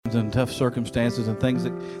and tough circumstances and things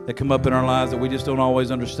that come up in our lives that we just don't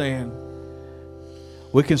always understand,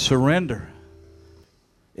 we can surrender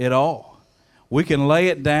it all. We can lay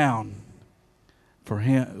it down for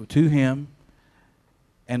Him, to Him,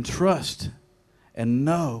 and trust and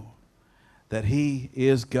know that He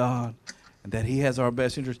is God and that He has our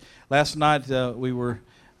best interest. Last night we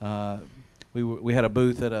had a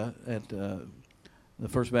booth at the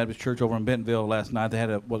First Baptist Church over in Bentonville last night. They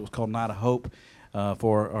had what was called Night of Hope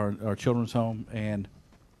for our children's home. And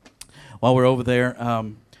while we were over there,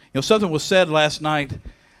 something was said last night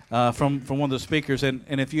from one of the speakers. And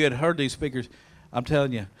if you had heard these speakers, I'm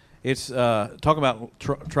telling you, it's talk about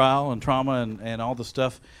trial and trauma and all the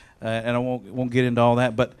stuff. And I won't get into all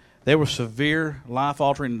that. But there were severe,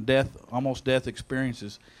 life-altering almost death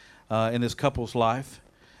experiences in this couple's life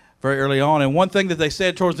very early on. And one thing that they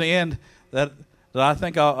said towards the end that I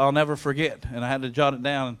think I'll never forget, and I had to jot it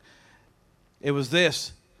down. It was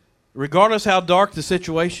this: regardless how dark the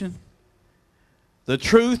situation, the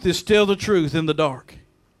truth is still the truth in the dark.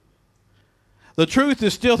 The truth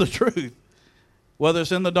is still the truth. Whether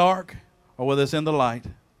it's in the dark or whether it's in the light,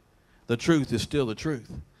 the truth is still the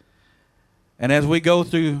truth. And as we go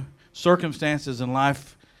through circumstances and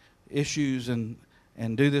life issues and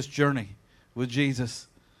do this journey with Jesus,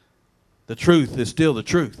 the truth is still the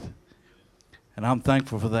truth. And I'm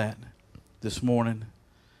thankful for that this morning.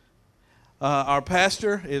 Our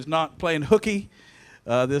pastor is not playing hooky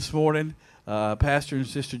this morning. Pastor and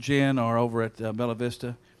Sister Jen are over at Bella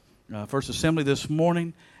Vista First Assembly this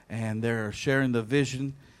morning, and they're sharing the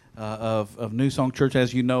vision of New Song Church.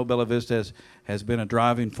 As you know, Bella Vista has been a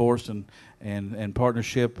driving force and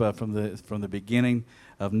partnership from the beginning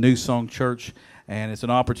of New Song Church, and it's an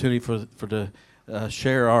opportunity for to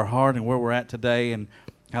share our heart and where we're at today and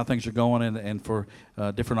how things are going, and for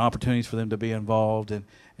different opportunities for them to be involved, and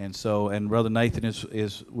Brother Nathan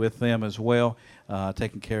is with them as well,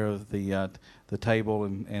 taking care of the table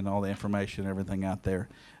and all the information and everything out there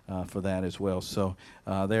for that as well. So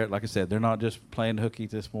they're, like I said, they're not just playing hooky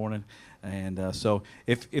this morning, and so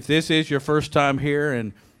if this is your first time here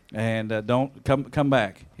and don't come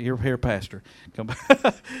back. Here, Pastor. Come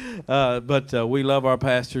back. But we love our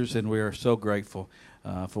pastors, and we are so grateful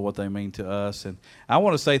for what they mean to us. And I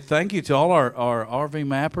want to say thank you to all our RV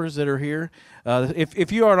mappers that are here.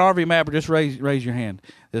 If you are an RV mapper, just raise your hand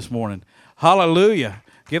this morning. Hallelujah.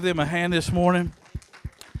 Give them a hand this morning.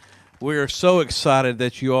 We are so excited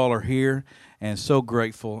that you all are here, and so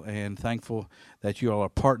grateful and thankful that you all are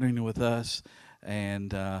partnering with us.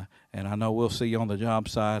 And I know we'll see you on the job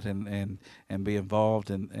site and be involved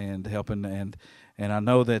and helping, and I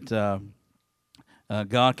know that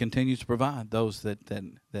God continues to provide those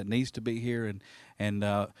that needs to be here, and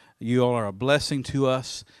you all are a blessing to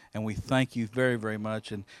us, and we thank you very, very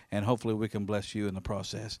much, and hopefully we can bless you in the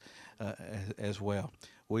process as well.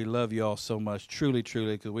 We love you all so much, truly,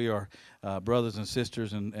 because we are brothers and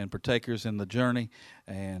sisters and partakers in the journey,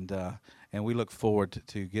 and we look forward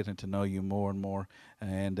to getting to know you more and more,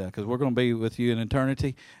 and because we're going to be with you in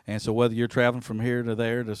eternity, and so whether you're traveling from here to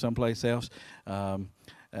there to someplace else, we're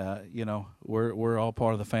all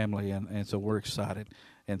part of the family, and so we're excited,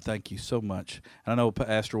 and thank you so much. I know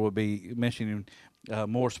Pastor will be mentioning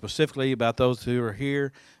more specifically about those who are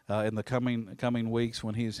here in the coming weeks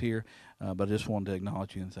when he's here, but I just wanted to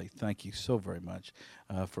acknowledge you and say thank you so very much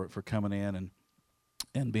for coming in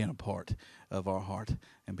and being a part of our heart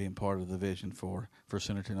and being part of the vision for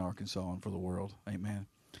Centerton, Arkansas, and for the world. Amen.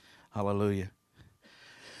 Hallelujah.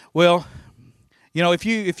 Well, if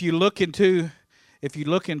you look into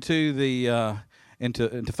the into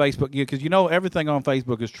Facebook, because everything on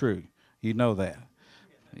Facebook is true. You know that.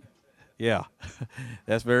 Yeah,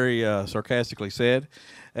 that's very sarcastically said.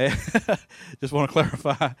 Just want to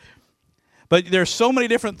clarify. But there's so many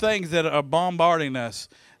different things that are bombarding us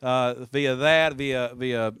via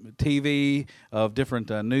TV, of different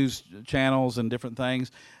news channels and different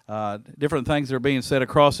things that are being said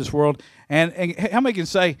across this world. And how many can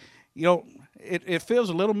say, it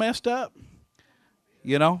feels a little messed up?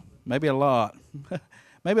 Maybe a lot.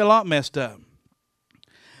 Maybe a lot messed up.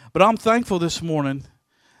 But I'm thankful this morning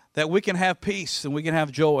that we can have peace and we can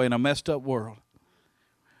have joy in a messed up world.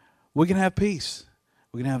 We can have peace.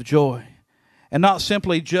 We can have joy. And not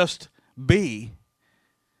simply just be,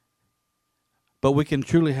 but we can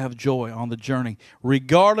truly have joy on the journey,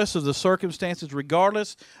 regardless of the circumstances,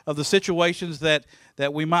 regardless of the situations that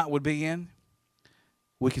we would be in.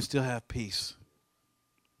 We can still have peace,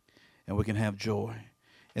 and we can have joy.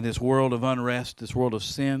 In this world of unrest, this world of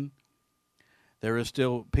sin, there is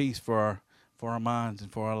still peace for our minds and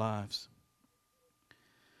for our lives.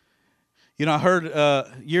 I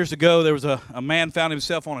heard years ago there was a man found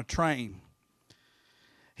himself on a train.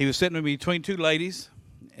 He was sitting between two ladies,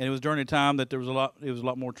 and it was during a time that it was a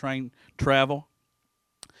lot more train travel.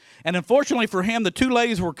 And unfortunately for him, the two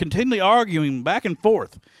ladies were continually arguing back and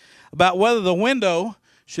forth about whether the window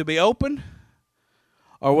should be open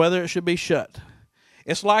or whether it should be shut.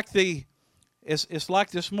 It's like it's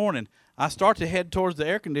like this morning. I start to head towards the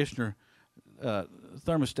air conditioner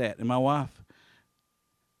thermostat, and my wife,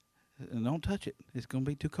 don't touch it. It's going to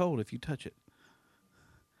be too cold if you touch it.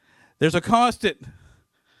 There's a constant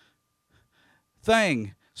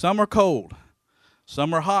thing. Some are cold.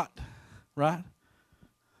 Some are hot, right?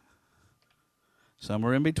 Some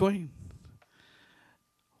are in between.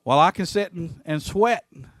 While I can sit and sweat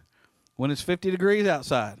when it's 50 degrees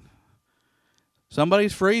outside,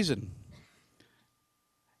 somebody's freezing.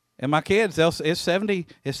 And my kids, it's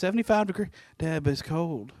 75 degrees. Dad, but it's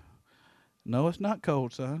cold. No, it's not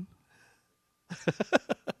cold, son.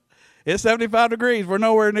 It's 75 degrees. We're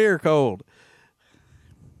nowhere near cold.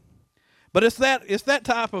 But it's that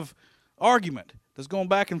type of argument that's going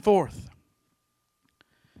back and forth.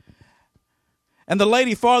 And the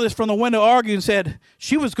lady farthest from the window argued and said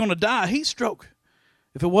she was going to die of heat stroke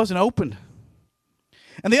if it wasn't opened.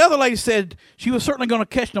 And the other lady said she was certainly going to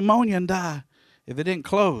catch pneumonia and die if it didn't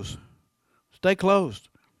close. Stay closed.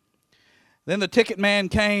 Then the ticket man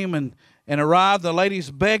came and arrived. The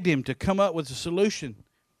ladies begged him to come up with a solution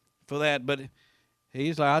for that. But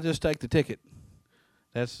he's like, I'll just take the ticket.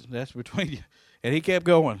 That's between you. And he kept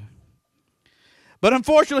going. But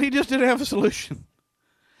unfortunately, he just didn't have a solution.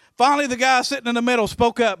 Finally, the guy sitting in the middle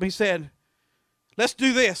spoke up. And he said, let's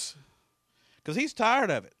do this. Because he's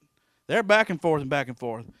tired of it. They're back and forth and back and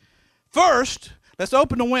forth. First, let's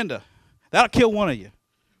open the window. That'll kill one of you.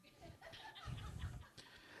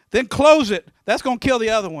 Then close it. That's going to kill the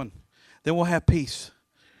other one. Then we'll have peace.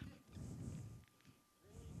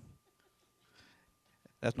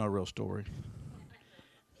 That's not a real story.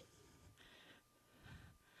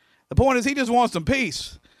 The point is, he just wants some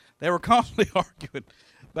peace. They were constantly arguing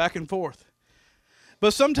back and forth.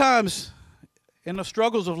 But sometimes in the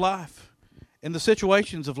struggles of life, in the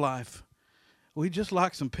situations of life, we just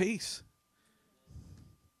like some peace.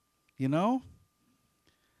 You know?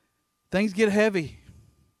 Things get heavy.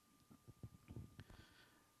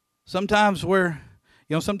 Sometimes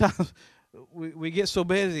sometimes we get so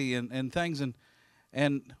busy and things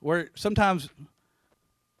and sometimes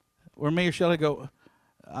where me or Shelley go,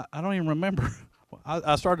 I don't even remember.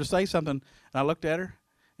 I started to say something, and I looked at her,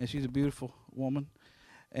 and she's a beautiful woman,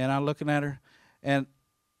 and I'm looking at her, and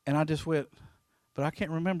I just went, but I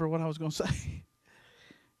can't remember what I was going to say.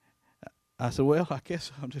 I said, well, I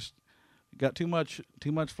guess I'm just got too much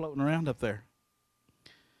floating around up there.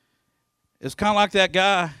 It's kind of like that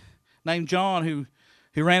guy named John who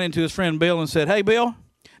ran into his friend Bill and said, hey, Bill,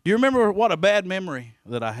 do you remember what a bad memory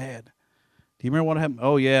that I had? Do you remember what happened?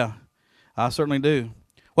 Oh, yeah, I certainly do.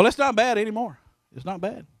 Well, it's not bad anymore. It's not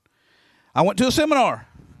bad. I went to a seminar.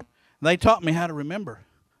 They taught me how to remember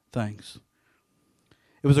things.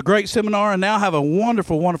 It was a great seminar, and now I have a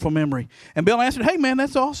wonderful, wonderful memory. And Bill answered, hey, man,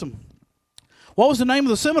 that's awesome. What was the name of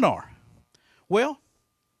the seminar? Well,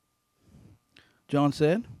 John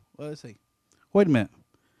said, well, let's see. Wait a minute.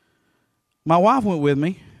 My wife went with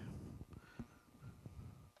me.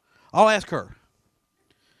 I'll ask her.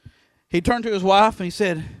 He turned to his wife and he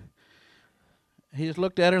said, he just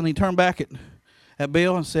looked at her and he turned back at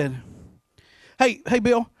Bill and said, hey,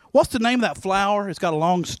 Bill, what's the name of that flower? It's got a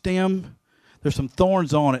long stem. There's some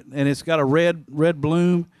thorns on it, and it's got a red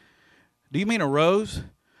bloom. Do you mean a rose?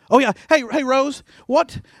 Oh, yeah. Hey, Rose,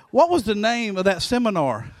 what was the name of that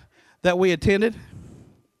seminar that we attended?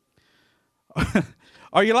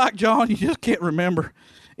 Are you like John? You just can't remember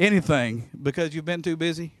anything because you've been too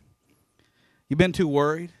busy? You've been too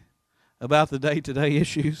worried about the day-to-day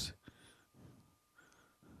issues?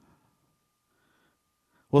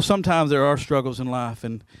 Well, sometimes there are struggles in life,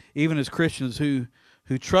 and even as Christians who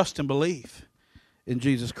trust and believe in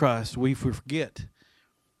Jesus Christ, we forget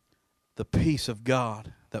the peace of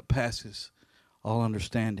God that passes all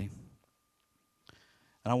understanding.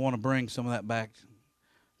 And I want to bring some of that back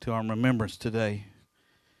to our remembrance today.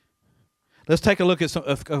 Let's take a look at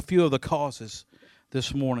a few of the causes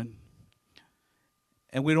this morning.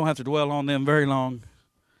 And we don't have to dwell on them very long.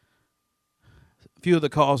 A few of the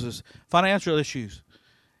causes. Financial issues.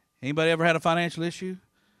 Anybody ever had a financial issue?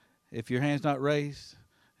 If your hand's not raised,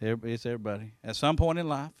 it's everybody. At some point in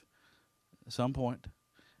life,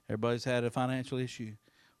 everybody's had a financial issue.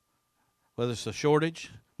 Whether it's a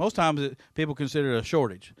shortage. Most times people consider it a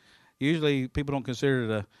shortage. Usually people don't consider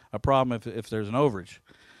it a problem if there's an overage.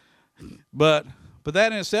 But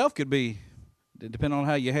that in itself could be depending on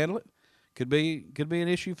how you handle it, could be an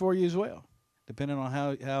issue for you as well, depending on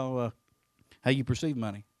how you perceive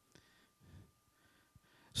money.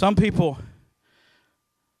 Some people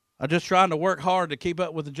are just trying to work hard to keep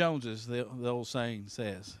up with the Joneses, the old saying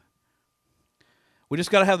says. We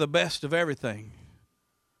just got to have the best of everything.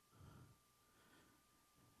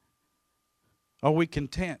 Are we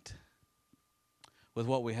content with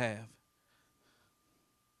what we have?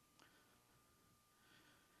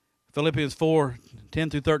 Philippians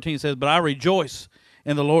 4:10-13 says, "But I rejoice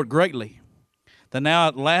in the Lord greatly, that now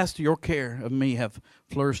at last your care of me have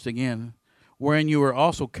flourished again, wherein you were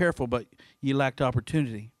also careful, but ye lacked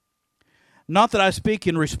opportunity. Not that I speak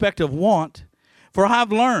in respect of want, for I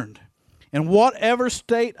have learned, in whatever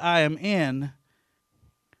state I am in,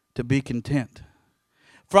 to be content.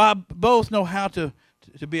 For I both know how to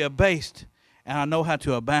be abased, and I know how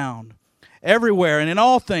to abound. Everywhere and in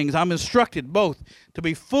all things I'm instructed both to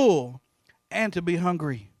be full and to be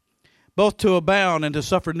hungry, both to abound and to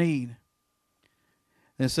suffer need."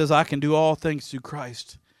 And it says, "I can do all things through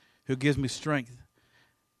Christ who gives me strength."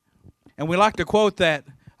 And we like to quote that,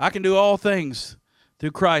 "I can do all things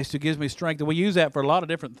through Christ who gives me strength." And we use that for a lot of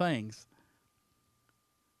different things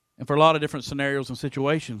and for a lot of different scenarios and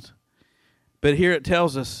situations. But here it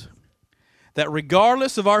tells us that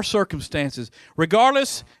regardless of our circumstances,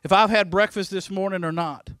 regardless if I've had breakfast this morning or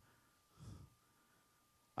not,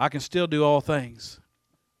 I can still do all things.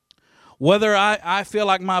 Whether I feel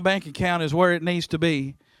like my bank account is where it needs to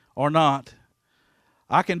be or not,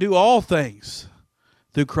 I can do all things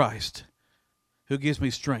through Christ who gives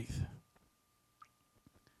me strength.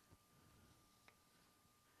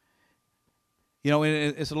 You know,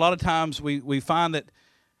 it's a lot of times we find that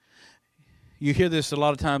you hear this a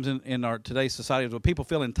lot of times in our today's society, where people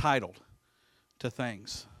feel entitled to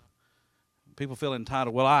things. People feel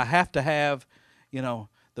entitled. Well, I have to have,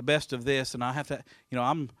 the best of this, and I have to,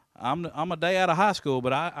 I'm a day out of high school,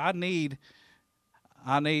 but I need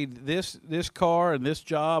this car and this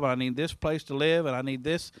job, and I need this place to live, and I need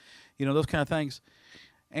this, those kind of things.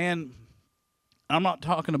 And I'm not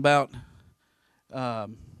talking about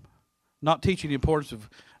not teaching the importance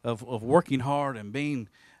of working hard and being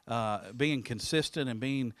consistent and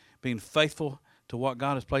being faithful to what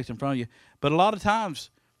God has placed in front of you. But a lot of times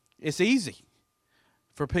it's easy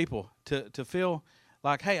for people to feel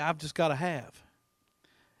like, hey, I've just got to have.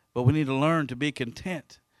 But we need to learn to be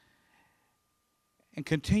content and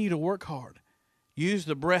continue to work hard. Use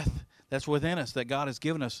the breath that's within us that God has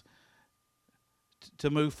given us to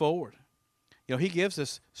move forward. He gives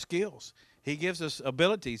us skills. He gives us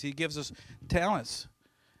abilities. He gives us talents.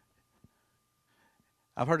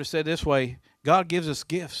 I've heard it said this way: God gives us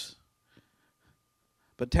gifts,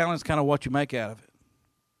 but talent's kind of what you make out of it.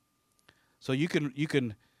 So you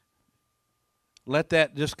can let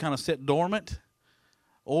that just kind of sit dormant,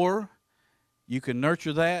 or you can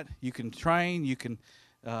nurture that. You can train. You can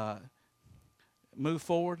move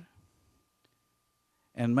forward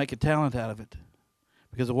and make a talent out of it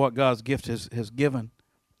because of what God's gift has given.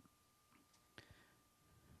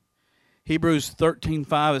 Hebrews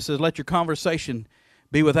 13:5, it says, "Let your conversation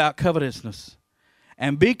be without covetousness,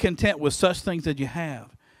 and be content with such things that you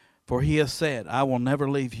have. For he has said, I will never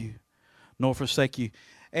leave you, nor forsake you."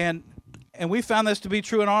 And we found this to be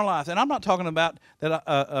true in our lives. And I'm not talking about that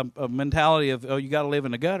a mentality of, you got to live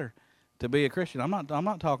in the gutter to be a Christian. I'm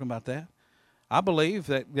not talking about that. I believe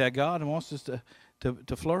that God wants us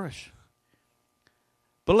to flourish.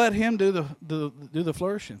 But let him do the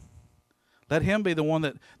flourishing. Let him be the one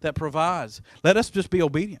that provides. Let us just be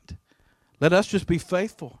obedient. Let us just be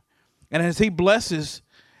faithful. And as he blesses,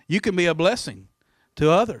 you can be a blessing to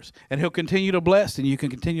others. And he'll continue to bless, and you can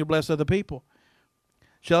continue to bless other people.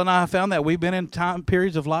 Shell and I have found that we've been in time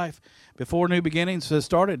periods of life before New Beginnings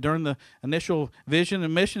started, during the initial vision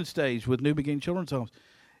and mission stage with New Beginning Children's Homes.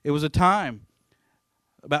 It was a time,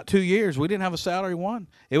 about 2 years, we didn't have a salary one.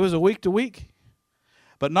 It was a week to week.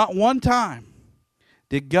 But not one time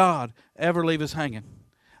did God ever leave us hanging.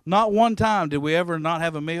 Not one time did we ever not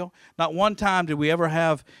have a meal. Not one time did we ever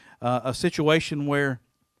have a situation where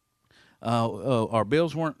our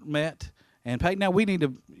bills weren't met. And Peyton, now we need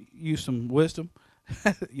to use some wisdom,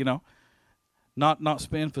 not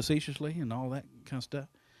spend facetiously and all that kind of stuff.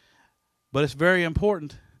 But it's very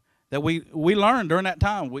important that we learn during that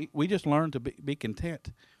time. We just learn to be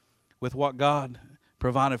content with what God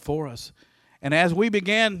provided for us. And as we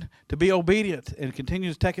began to be obedient and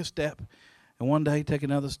continue to take a step, and one day take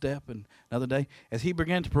another step, and another day, as he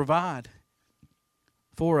began to provide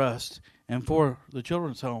for us and for the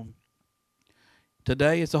children's home,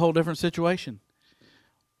 today it's a whole different situation.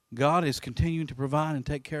 God is continuing to provide and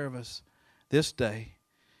take care of us this day.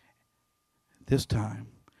 this time,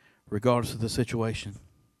 regardless of the situation.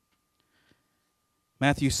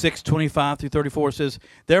 Matthew 6:25-34 says,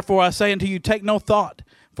 "Therefore I say unto you, take no thought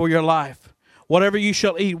for your life, whatever you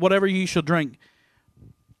shall eat, whatever you shall drink,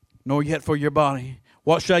 nor yet for your body,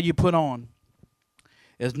 what shall you put on?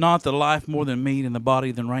 Is not the life more than meat, and the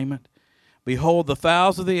body than raiment? Behold the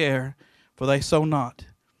fowls of the air, for they sow not,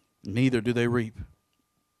 neither do they reap,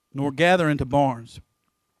 nor gather into barns.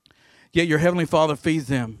 Yet your heavenly Father feeds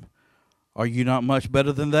them. Are you not much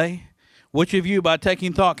better than they? Which of you, by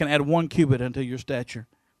taking thought, can add 1 cubit unto your stature?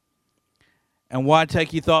 And why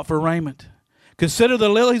take ye thought for raiment? Consider the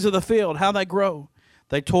lilies of the field, how they grow.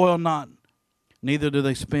 They toil not, neither do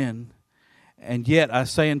they spin. And yet I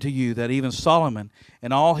say unto you that even Solomon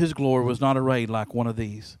in all his glory was not arrayed like one of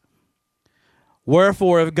these.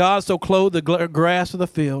 Wherefore, if God so clothe the grass of the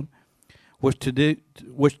field, which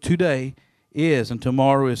today is and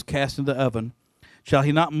tomorrow is cast into the oven, shall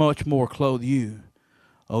he not much more clothe you,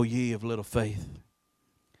 O ye of little faith?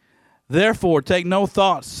 Therefore take no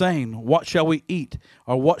thought, saying, what shall we eat,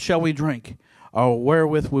 or what shall we drink, or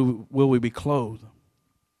wherewith will we be clothed?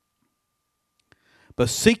 But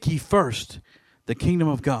seek ye first the kingdom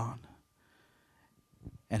of God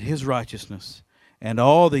and his righteousness, and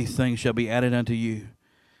all these things shall be added unto you.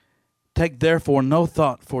 Take therefore no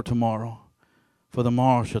thought for tomorrow, for the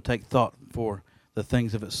morrow shall take thought for the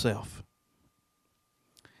things of itself."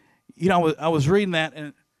 You know, I was reading that,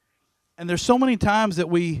 and there's so many times that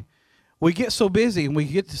we get so busy, and we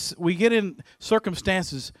get in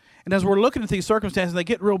circumstances, and as we're looking at these circumstances, they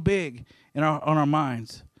get real big on our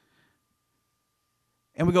minds.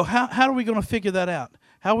 And we go, how are we going to figure that out?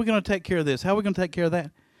 How are we going to take care of this? How are we going to take care of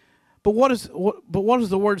that? But what does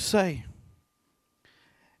the word say?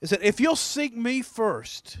 It said, if you'll seek me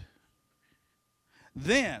first,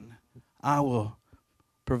 then I will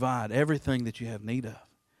provide everything that you have need of.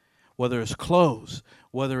 Whether it's clothes,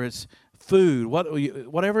 whether it's food,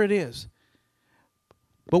 whatever it is.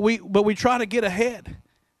 But we try to get ahead.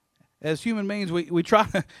 As human beings, we try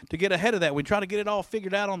to get ahead of that. We try to get it all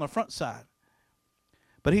figured out on the front side.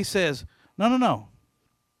 But he says, no.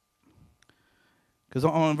 Because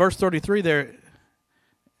on verse 33 there,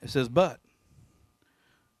 it says, but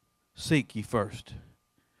seek ye first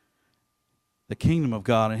the kingdom of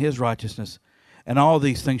God and his righteousness, and all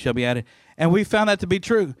these things shall be added. And we found that to be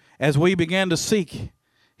true as we began to seek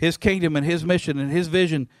his kingdom and his mission and his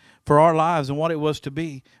vision for our lives and what it was to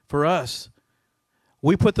be for us.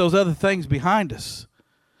 We put those other things behind us,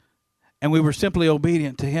 and we were simply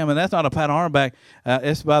obedient to him. And that's not a pat on our back.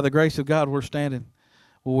 It's by the grace of God we're standing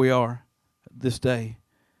where we are this day.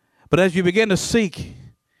 But as you begin to seek,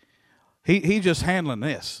 he's just handling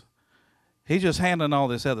this. He's just handling all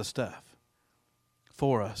this other stuff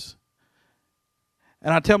for us.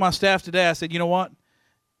 And I tell my staff today, I said, you know what?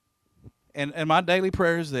 And my daily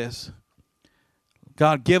prayer is this.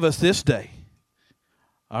 God, give us this day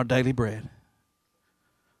our daily bread.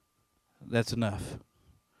 That's enough.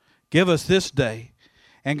 Give us this day.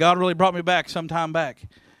 And God really brought me back some time back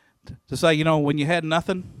to say, you know, when you had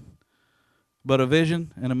nothing but a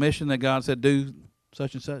vision and a mission that God said, do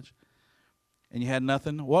such and such, and you had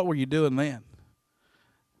nothing, what were you doing then?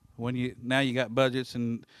 Now you got budgets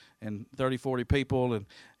and 30, 40 people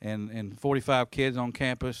and 45 kids on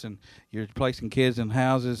campus, and you're placing kids in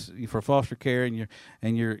houses for foster care, and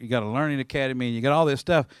you got a learning academy, and you got all this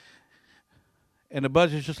stuff. And the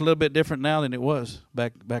budget's just a little bit different now than it was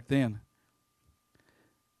back then.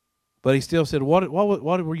 But he still said, what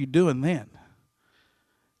were you doing then?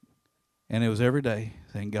 And it was every day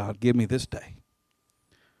saying, God, give me this day.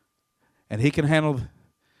 And he can handle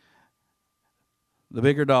the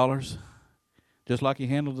bigger dollars just like he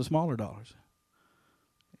handled the smaller dollars.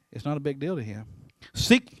 It's not a big deal to him.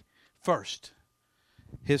 Seek first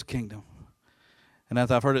his kingdom. And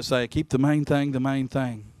as I've heard it say, keep the main thing the main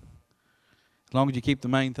thing. As long as you keep the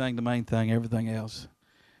main thing, everything else,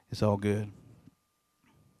 it's all good.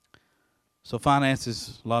 So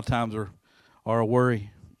finances, a lot of times, are a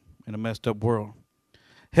worry in a messed up world.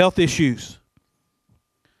 Health issues.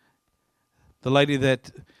 The lady that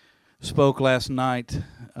spoke last night,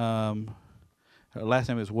 her last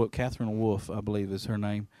name is Catherine Wolf, I believe is her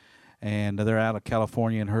name. And they're out of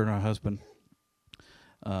California, and her husband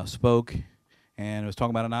spoke and was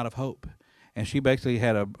talking about a night of hope. And she basically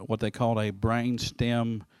had what they called a brain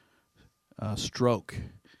stem stroke.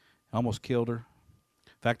 Almost killed her.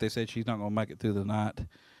 In fact, they said she's not going to make it through the night.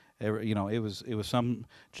 It was some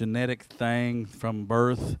genetic thing from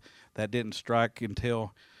birth that didn't strike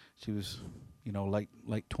until she was,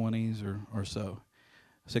 late 20s or so.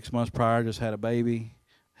 6 months prior, just had a baby,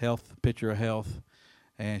 picture of health,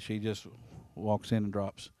 and she just walks in and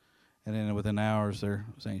drops. And then within hours, they're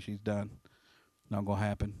saying she's done. Not going to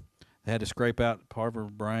happen. They had to scrape out part of her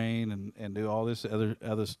brain and do all this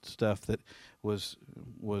other stuff that was,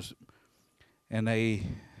 and they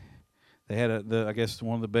had I guess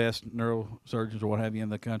one of the best neurosurgeons or what have you in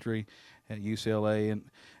the country at UCLA,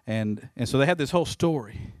 and so they had this whole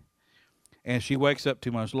story. And she wakes up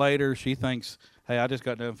 2 months later. She thinks, "Hey, I just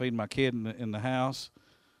got done feeding my kid in the house."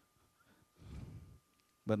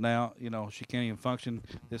 But now, she can't even function.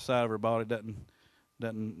 This side of her body doesn't.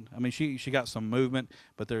 I mean, she got some movement,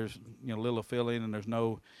 but there's little feeling, and there's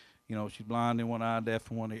no, she's blind in one eye, deaf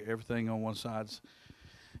in one ear. Everything on one side's,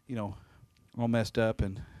 all messed up,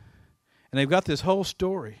 and they've got this whole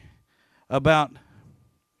story about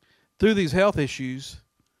through these health issues,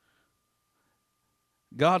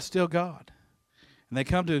 God's still God, and they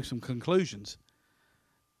come to some conclusions,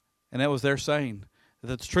 and that was their saying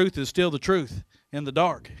that the truth is still the truth in the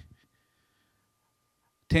dark.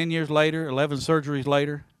 10 years later, 11 surgeries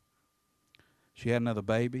later, she had another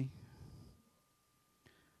baby.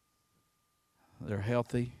 They're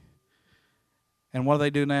healthy. And what do they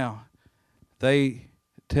do now? They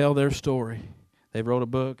tell their story. They wrote a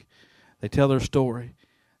book. They tell their story.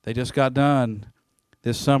 They just got done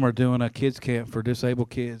this summer doing a kids camp for disabled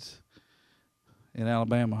kids in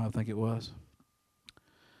Alabama, I think it was.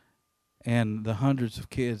 And the hundreds of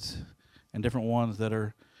kids and different ones that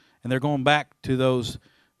are, and they're going back to those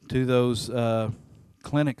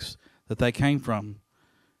clinics that they came from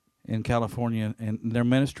in California, and they're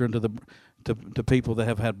ministering to people that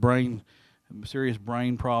have had serious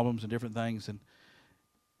brain problems and different things,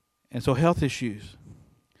 and so health issues.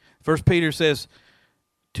 1 Peter says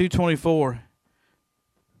 2:24,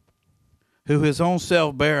 who his own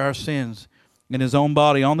self bare our sins in his own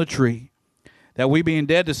body on the tree, that we being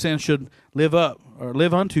dead to sin should live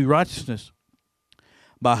unto righteousness,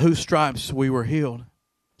 by whose stripes we were healed.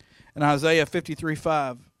 And Isaiah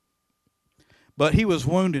 53:5, but he was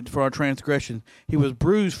wounded for our transgression, he was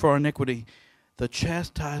bruised for our iniquity, the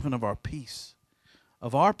chastisement of our peace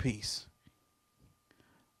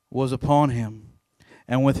was upon him,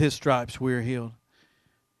 and with his stripes we are healed.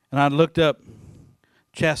 And I looked up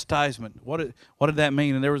chastisement. What did that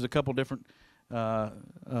mean? And there was a couple different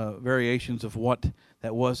variations of what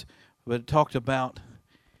that was, but it talked about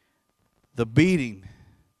the beating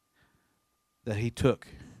that he took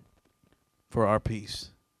for our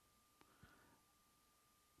peace.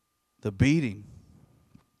 The beating.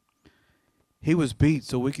 He was beat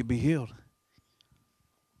so we could be healed.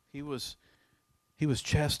 He was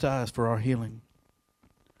chastised for our healing.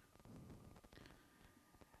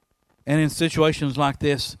 And in situations like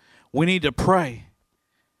this, we need to pray.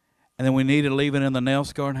 And then we need to leave it in the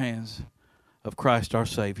nail-scarred hands of Christ our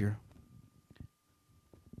Savior.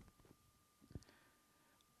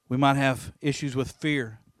 We might have issues with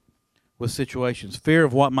fear, with situations. Fear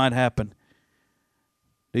of what might happen.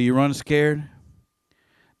 Do you run scared?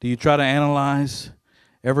 Do you try to analyze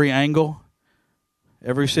every angle,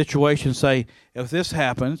 every situation? Say, if this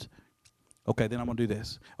happens, okay, then I'm going to do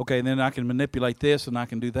this. Okay, then I can manipulate this, and I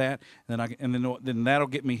can do that, and then that'll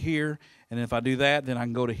get me here. And if I do that, then I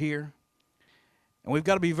can go to here. And we've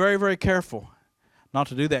got to be very, very careful not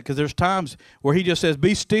to do that, because there's times where he just says,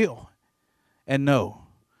 be still and know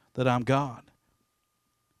that I'm God.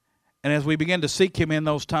 And as we begin to seek him in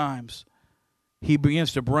those times, he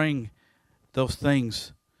begins to bring those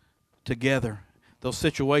things together, those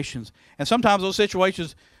situations. And sometimes those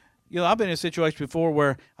situations, I've been in situations before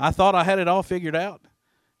where I thought I had it all figured out.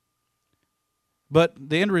 But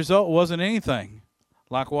the end result wasn't anything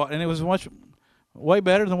like what, and it was way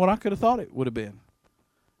better than what I could have thought it would have been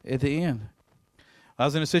at the end. I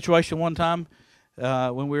was in a situation one time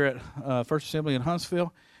when we were at First Assembly in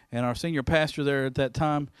Huntsville, and our senior pastor there at that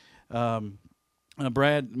time,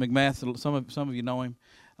 Brad McMath, some of you know him,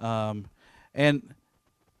 and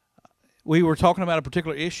we were talking about a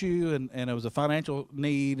particular issue, and it was a financial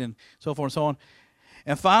need and so forth and so on.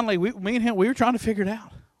 And finally, me and him, we were trying to figure it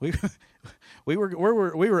out. We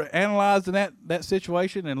were analyzing that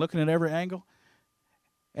situation and looking at every angle.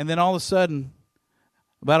 And then all of a sudden,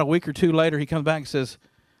 about a week or two later, he comes back and says,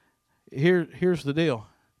 here's the deal.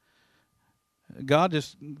 God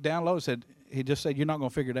just downloaded, he just said, you're not going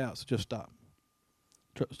to figure it out, so just stop.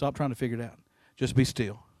 Stop trying to figure it out. Just be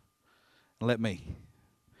still and let me.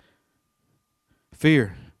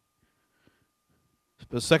 Fear.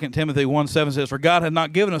 But 2 Timothy 1:7 says, for God hath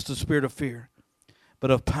not given us the spirit of fear,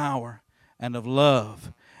 but of power and of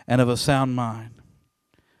love and of a sound mind.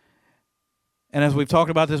 And as we've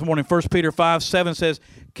talked about this morning, 1 Peter 5:7 says,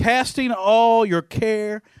 casting all your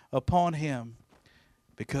care upon him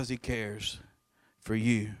because he cares for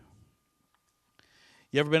you.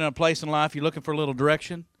 You ever been in a place in life you're looking for a little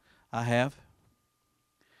direction? I have.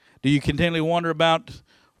 Do you continually wonder about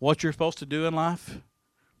what you're supposed to do in life?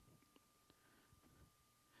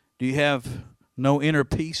 Do you have no inner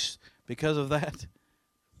peace because of that?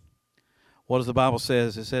 What does the Bible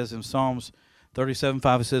says? It says in Psalms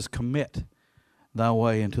 37:5, it says, commit thy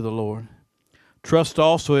way unto the Lord. Trust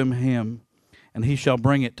also in him, and he shall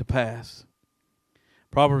bring it to pass.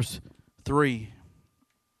 Proverbs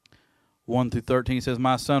 3:1-13 says,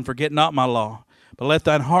 my son, forget not my law, but let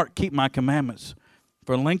thine heart keep my commandments.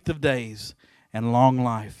 For length of days and long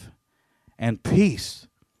life and peace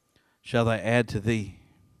shall they add to thee.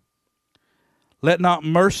 Let not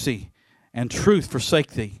mercy and truth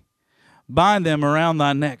forsake thee. Bind them around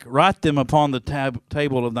thy neck. Write them upon the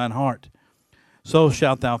table of thine heart. So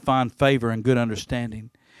shalt thou find favor and good understanding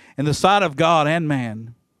in the sight of God and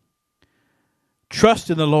man. Trust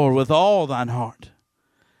in the Lord with all thine heart,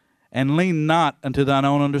 and lean not unto thine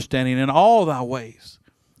own understanding. In all thy ways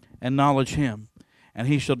acknowledge him, and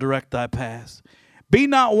he shall direct thy paths. Be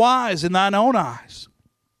not wise in thine own eyes.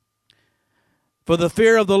 For the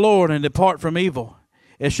fear of the Lord, and depart from evil.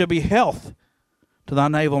 It shall be health to thy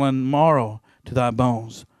navel, and marrow to thy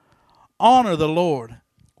bones. Honor the Lord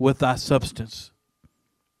with thy substance,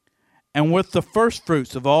 and with the first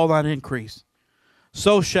fruits of all thine increase.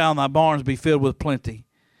 So shall thy barns be filled with plenty,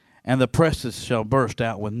 and the presses shall burst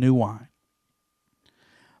out with new wine.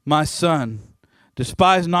 My son,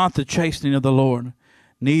 despise not the chastening of the Lord,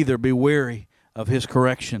 neither be weary of his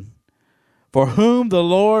correction. For whom the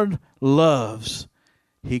Lord loves,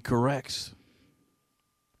 he corrects.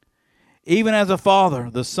 Even as a father,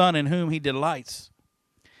 the son in whom he delights.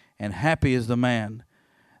 And happy is the man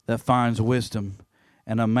that finds wisdom,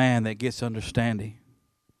 and a man that gets understanding.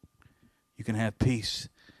 You can have peace,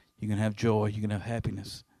 you can have joy, you can have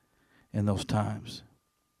happiness in those times.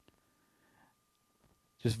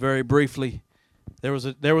 Just very briefly, there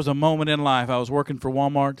was a moment in life. I was working for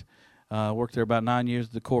Walmart. Worked there about 9 years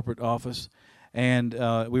at the corporate office, and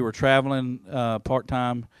we were traveling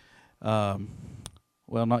part-time.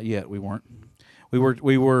 Well, not yet. We weren't.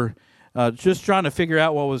 We were just trying to figure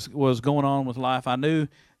out what was going on with life. I knew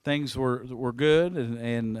things were good,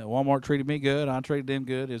 and Walmart treated me good. I treated them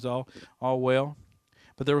good. It was all well.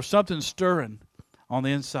 But there was something stirring on the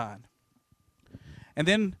inside. And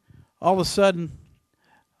then all of a sudden,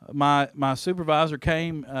 my supervisor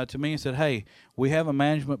came to me and said, hey, we have a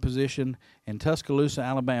management position in Tuscaloosa,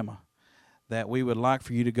 Alabama, that we would like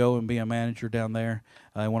for you to go and be a manager down there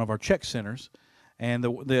in one of our check centers. And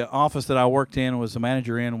the office that I worked in, was the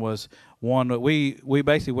manager in, was one that we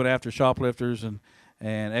basically went after shoplifters and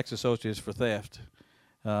ex-associates for theft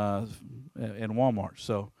in Walmart.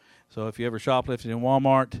 So if you ever shoplifted in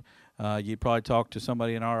Walmart, you'd probably talk to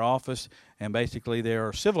somebody in our office. And basically there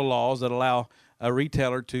are civil laws that allow a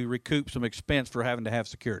retailer to recoup some expense for having to have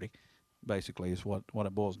security, basically, is what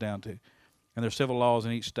it boils down to. And there's civil laws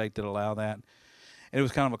in each state that allow that. And it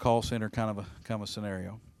was kind of a call center kind of a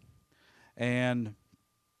scenario. And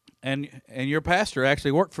your pastor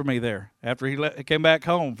actually worked for me there after he came back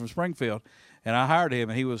home from Springfield, and I hired him,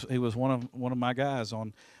 and he was one of my guys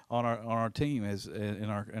on our team in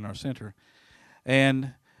our center.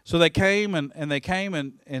 And so they came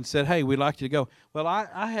and said, hey, we'd like you to go. Well,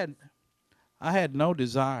 I had no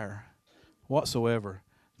desire whatsoever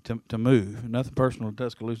to move. Nothing personal to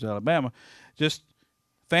Tuscaloosa, Alabama. Just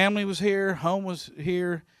family was here, home was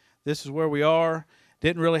here. This is where we are.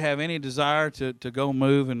 Didn't really have any desire to go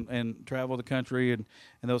move and travel the country and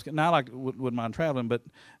those. Not like wouldn't mind traveling, but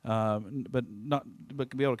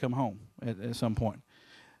be able to come home at some point.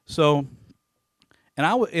 So,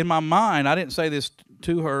 and in my mind, I didn't say this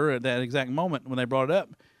to her at that exact moment when they brought it up,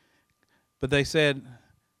 but they said.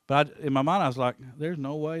 But in my mind, I was like, "There's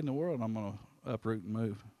no way in the world I'm going to uproot and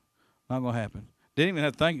move. Not going to happen." Didn't even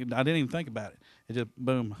have to think. I didn't even think about it. It just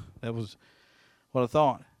boom. That was what I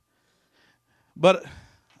thought. But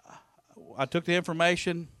I took the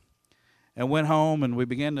information and went home, and we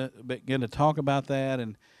began to talk about that,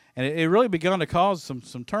 and it really began to cause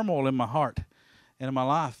some turmoil in my heart and in my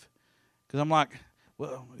life, because I'm like,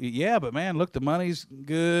 well, yeah, but man, look, the money's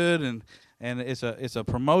good, and it's a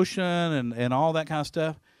promotion and all that kind of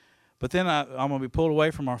stuff. But then I'm going to be pulled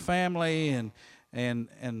away from our family,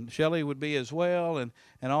 and Shelley would be as well, and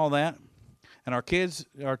all that. And our kids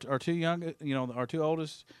are too young. Our two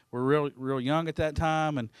oldest were real young at that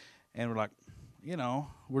time, and we're like,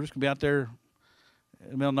 we're just gonna be out there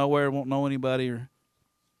in the middle of nowhere, won't know anybody.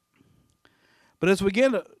 But as we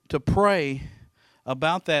begin to pray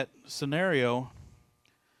about that scenario,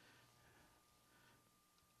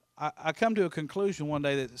 I come to a conclusion one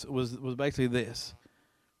day that was basically this: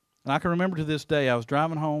 And I can remember to this day, I was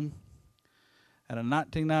driving home at a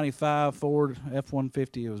 1995 Ford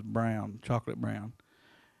F-150. It was brown, chocolate brown.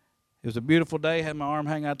 It was a beautiful day. Had my arm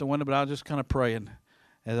hanging out the window, but I was just kind of praying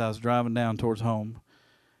as I was driving down towards home.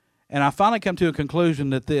 And I finally come to a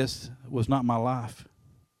conclusion that this was not my life.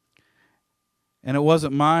 And it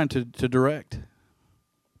wasn't mine to direct.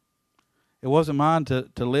 It wasn't mine to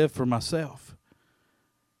live for myself.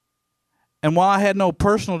 And while I had no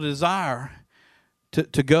personal desire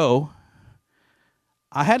to go,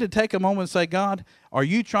 I had to take a moment and say, God, are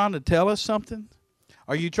you trying to tell us something?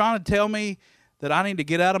 Are you trying to tell me that I need to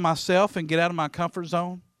get out of myself and get out of my comfort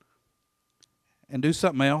zone and do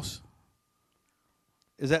something else?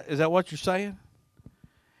 Is that what you're saying?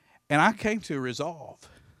 And I came to a resolve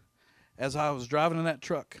as I was driving in that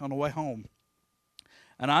truck on the way home.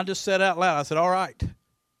 And I just said out loud, I said, all right,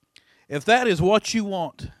 if that is what you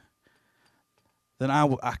want, then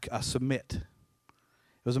I submit.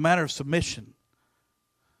 It was a matter of submission.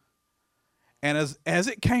 And as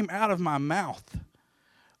it came out of my mouth,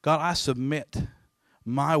 God, I submit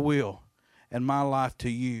my will and my life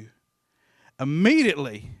to you.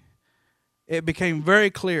 Immediately, it became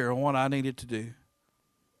very clear on what I needed to do.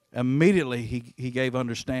 Immediately, he gave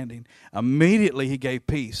understanding. Immediately, he gave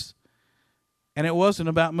peace. And it wasn't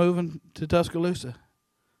about moving to Tuscaloosa.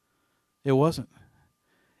 It wasn't.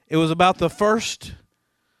 It was about the first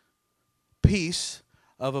piece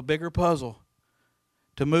of a bigger puzzle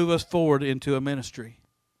to move us forward into a ministry.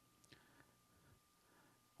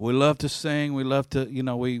 We love to sing. We love to,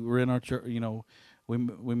 we were in our church, we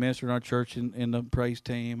ministered in our church in the praise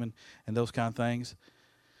team and those kind of things.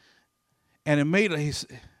 And immediately,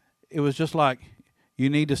 it was just like, you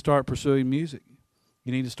need to start pursuing music.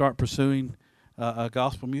 You need to start pursuing a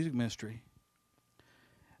gospel music ministry.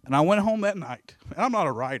 And I went home that night. And I'm not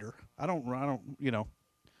a writer. I don't.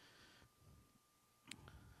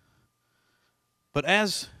 But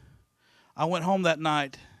as I went home that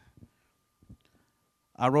night,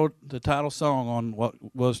 I wrote the title song on what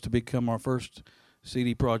was to become our first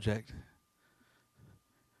CD project,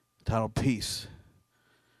 titled Peace.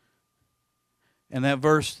 And that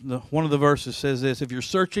verse, one of the verses says this: if you're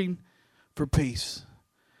searching for peace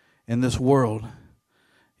in this world,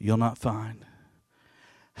 you'll not find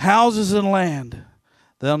houses and land,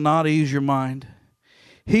 they'll not ease your mind.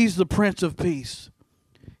 He's the Prince of Peace.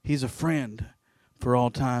 He's a friend for all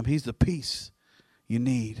time. He's the peace you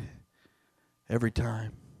need every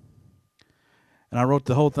time. And I wrote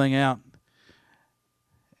the whole thing out.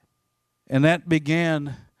 And that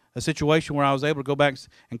began a situation where I was able to go back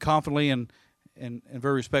and confidently and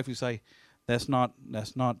very respectfully say, that's not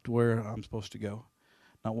where I'm supposed to go.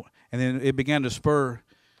 And then it began to spur.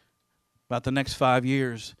 About the next 5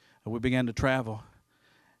 years, we began to travel.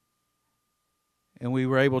 And we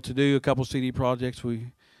were able to do a couple CD projects.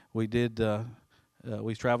 We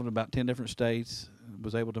traveled in about 10 different states,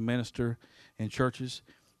 was able to minister in churches,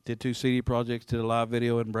 did 2 CD projects, did a live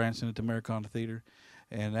video in Branson at the Americana Theater,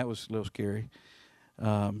 and that was a little scary.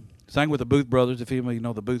 Sang with the Booth Brothers. If you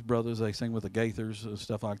know the Booth Brothers, they sing with the Gaithers and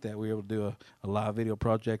stuff like that. We were able to do a live video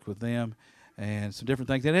project with them and some different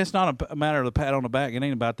things. And it's not a matter of the pat on the back. It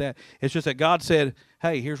ain't about that. It's just that God said,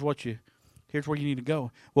 hey, here's where you need to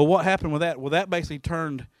go. Well, what happened with that? Well, that basically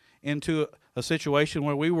turned into a situation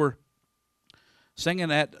where we were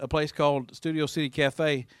singing at a place called Studio City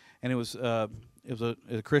Cafe, and it was a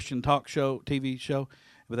Christian talk show, TV show,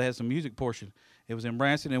 but they had some music portion. It was in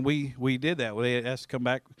Branson, and we did that. They asked us to come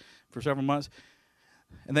back for several months,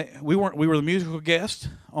 and we were the musical guest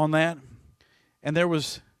on that. And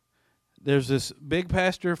there's this big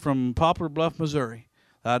pastor from Poplar Bluff, Missouri,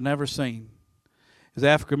 that I'd never seen. He's an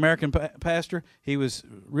African-American pastor. He was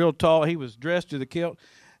real tall. He was dressed to the kilt,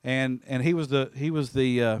 and he was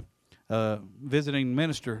the visiting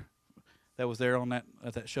minister that was there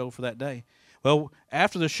at that show for that day. Well,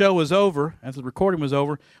 after the show was over, after the recording was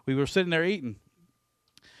over, we were sitting there eating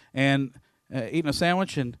a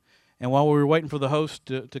sandwich, and while we were waiting for the host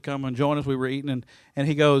to come and join us, we were eating, and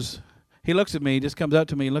he looks at me, he just comes up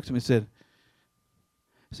to me and looks at me and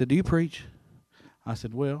said, do you preach? I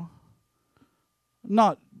said, well,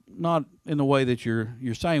 not in the way that you're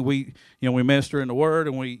saying. We minister in the word,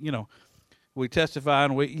 and we testify,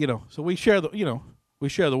 and so we share the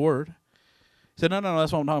word. He said, no,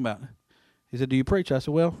 that's what I'm talking about. He said, do you preach? I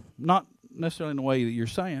said, well, not necessarily in the way that you're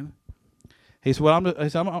saying. He said, well, I'm going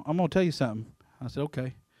to tell you something. I said,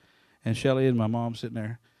 okay. And Shelly and my mom sitting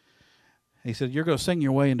there. He said, you're going to sing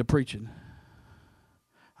your way into preaching.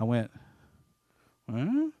 I went,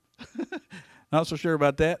 not so sure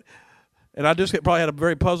about that. And I just probably had a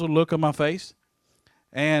very puzzled look on my face.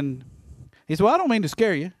 And he said, well, I don't mean to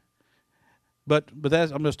scare you, But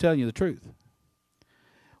I'm just telling you the truth.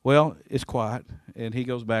 Well, it's quiet, and he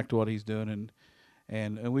goes back to what he's doing,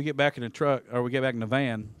 and we get back in the truck, or we get back in the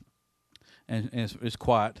van, and it's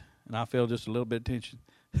quiet, and I feel just a little bit of tension.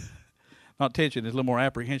 Not tension, it's a little more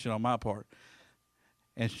apprehension on my part.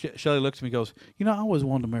 And Shelley looks at me and goes, I always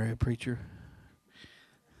wanted to marry a preacher.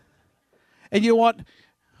 And you know what?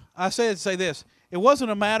 I say this. It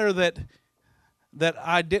wasn't a matter that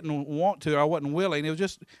I didn't want to or I wasn't willing. It was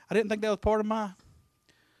just I didn't think that was part of my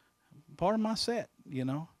set,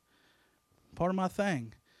 part of my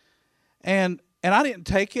thing. And I didn't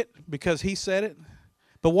take it because he said it.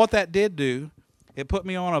 But what that did do, it put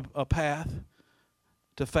me on a path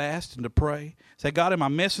to fast and to pray. Say, God, am I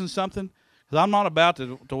missing something? Because I'm not about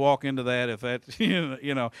to walk into that if that,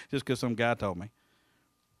 just because some guy told me.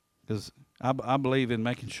 Because I believe in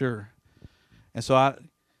making sure. And so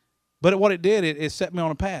but what it did, it set me on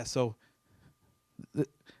a path. So,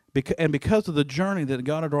 because of the journey that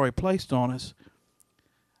God had already placed on us,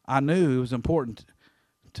 I knew it was important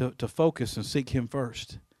to focus and seek Him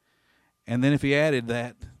first. And then if He added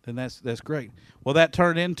that, then that's great. Well, that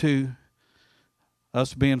turned into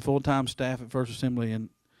us being full-time staff at First Assembly in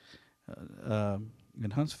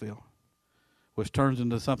Huntsville, which turns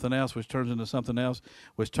into something else, which turns into something else,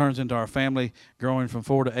 which turns into our family growing from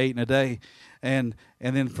 4 to 8 in a day, and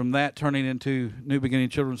then from that turning into New Beginning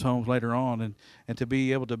Children's Homes later on, and to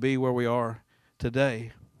be able to be where we are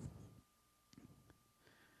today.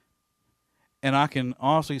 And I can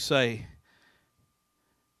honestly say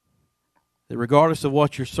that regardless of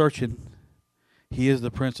what you're searching, He is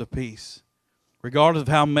the Prince of Peace. Regardless of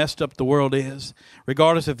how messed up the world is,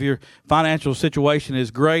 regardless if your financial situation is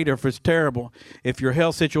great or if it's terrible, if your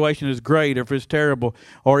health situation is great or if it's terrible,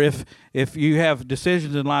 or if you have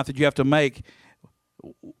decisions in life that you have to make,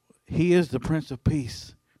 He is the Prince of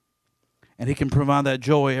Peace. And He can provide that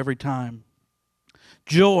joy every time.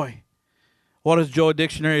 Joy. What does Joy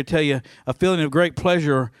Dictionary tell you? A feeling of great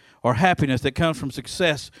pleasure or happiness that comes from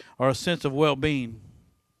success or a sense of well-being.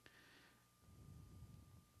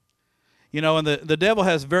 And the devil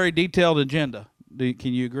has a very detailed agenda.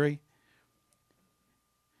 Can you agree?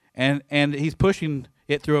 And he's pushing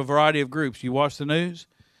it through a variety of groups. You watch the news,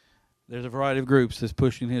 there's a variety of groups that's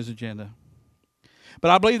pushing his agenda.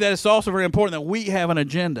 But I believe that it's also very important that we have an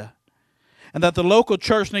agenda, and that the local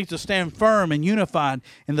church needs to stand firm and unified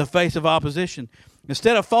in the face of opposition.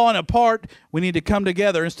 Instead of falling apart, we need to come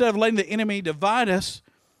together. Instead of letting the enemy divide us,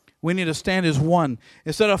 we need to stand as one.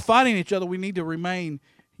 Instead of fighting each other, we need to remain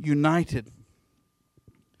united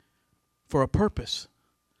for a purpose.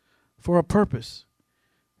 For a purpose.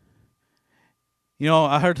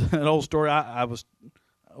 I heard an old story. I was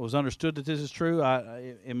understood that this is true.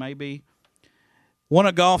 It may be. One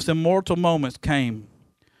of golf's immortal moments came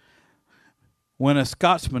when a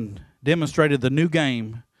Scotsman demonstrated the new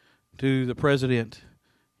game to the president,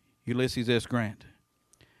 Ulysses S. Grant.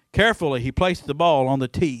 Carefully, he placed the ball on the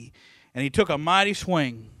tee, and he took a mighty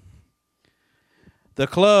swing. The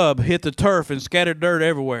club hit the turf and scattered dirt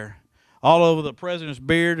everywhere, all over the president's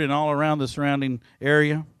beard and all around the surrounding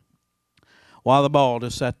area, while the ball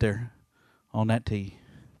just sat there on that tee.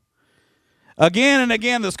 Again and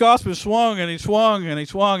again, the Scotsman swung and he swung and he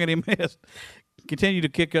swung and he missed. Continued to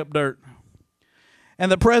kick up dirt.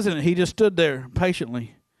 And the president, he just stood there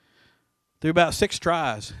patiently through about 6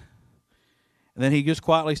 tries. And then he just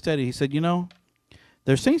quietly stated, he said,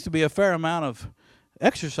 there seems to be a fair amount of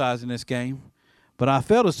exercise in this game, but I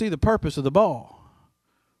fail to see the purpose of the ball.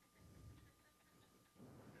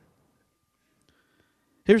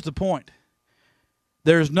 Here's the point.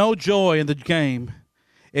 There's no joy in the game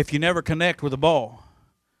if you never connect with the ball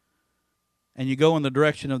and you go in the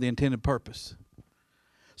direction of the intended purpose.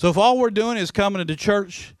 So if all we're doing is coming to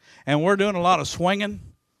church and we're doing a lot of swinging,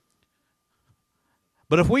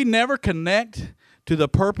 but if we never connect to the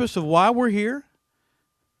purpose of why we're here,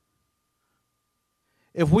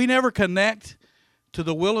 if we never connect to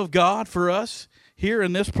the will of God for us here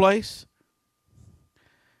in this place,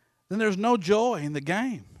 then there's no joy in the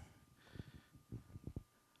game.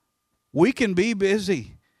 We can be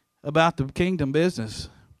busy about the kingdom business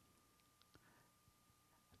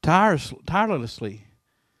tirelessly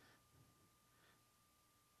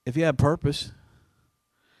if you have purpose.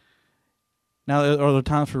 Now, are there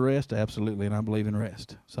times for rest? Absolutely, and I believe in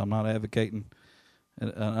rest. So I'm not advocating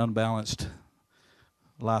an unbalanced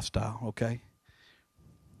lifestyle, okay?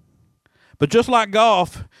 But just like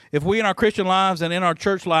golf, if we in our Christian lives and in our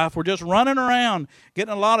church life, we're just running around,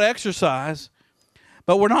 getting a lot of exercise,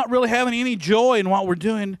 but we're not really having any joy in what we're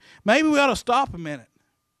doing, maybe we ought to stop a minute,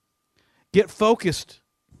 get focused,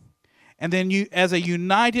 and then you, as a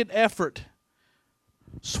united effort,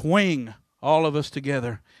 swing all of us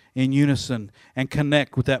together in unison and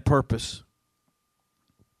connect with that purpose.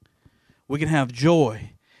 We can have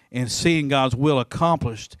joy in seeing God's will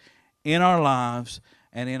accomplished in our lives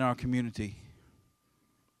and in our community.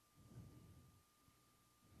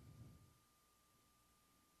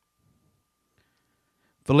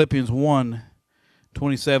 Philippians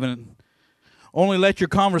 1:27. Only let your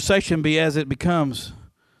conversation be as it becomes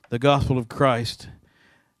the gospel of Christ,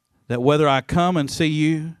 that whether I come and see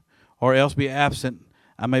you or else be absent,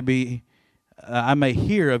 I may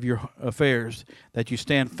hear of your affairs, that you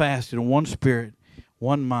stand fast in one spirit,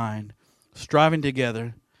 one mind, striving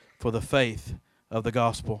together for the faith of the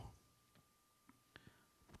gospel.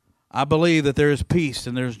 I believe that there is peace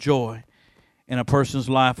and there's joy in a person's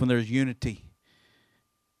life when there's unity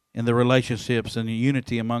in the relationships and the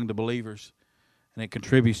unity among the believers, and it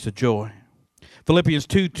contributes to joy. Philippians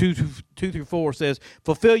 2:2-4 says,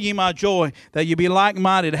 fulfill ye my joy, that ye be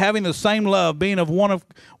like-minded, having the same love, being of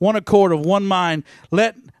one accord, of one mind.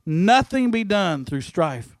 Let nothing be done through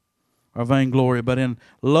strife or vainglory, but in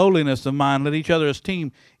lowliness of mind let each other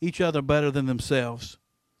esteem each other better than themselves.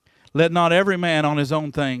 Let not every man on his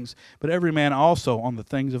own things, but every man also on the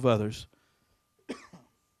things of others.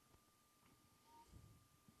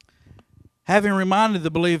 Having reminded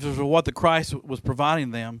the believers of what the Christ was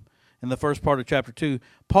providing them in the first part of chapter 2,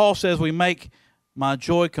 Paul says we make my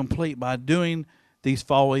joy complete by doing these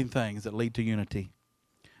following things that lead to unity.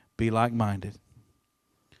 Be like-minded.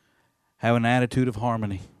 Have an attitude of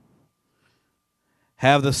harmony.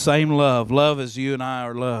 Have the same love. Love as you and I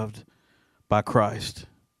are loved by Christ.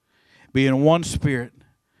 Be in one spirit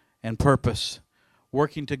and purpose,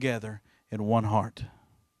 working together in one heart.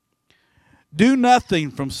 Do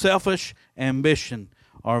nothing from selfish ambition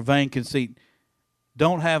or vain conceit.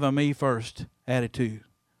 Don't have a me first attitude.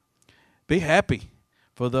 Be happy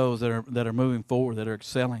for those that are moving forward, that are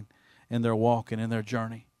excelling in their walk and in their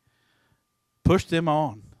journey. Push them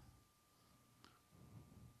on.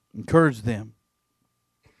 Encourage them.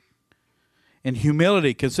 In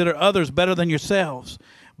humility, consider others better than yourselves.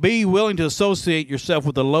 Be willing to associate yourself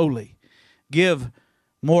with the lowly. Give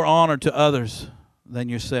more honor to others than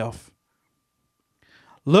yourself.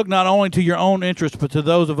 Look not only to your own interests, but to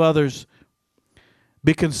those of others.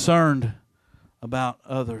 Be concerned about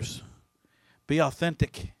others. Be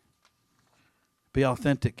authentic. Be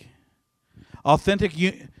authentic. Authentic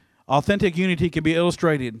unity can be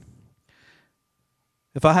illustrated.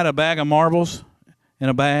 If I had a bag of marbles in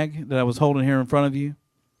a bag that I was holding here in front of you,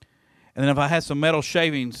 and then if I had some metal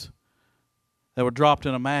shavings that were dropped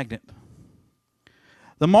in a magnet,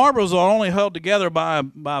 the marbles are only held together by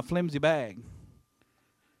a flimsy bag.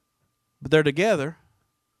 But they're together.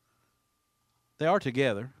 They are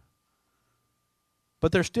together.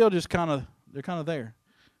 But they're still just kind of there.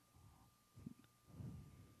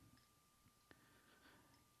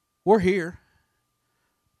 We're here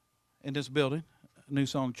in this building, New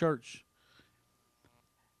Song Church.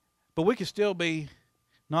 But we can still be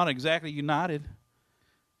not exactly united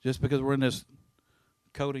just because we're in this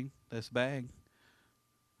coating, this bag.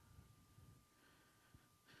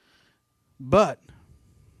 But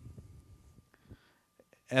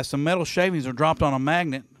as some metal shavings are dropped on a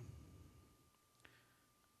magnet,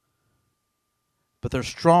 but they're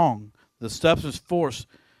strong, the substance force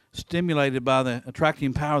stimulated by the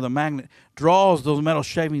attracting power of the magnet draws those metal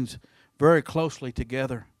shavings very closely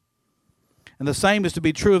together. And the same is to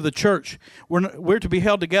be true of the church. We're to be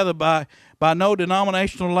held together by no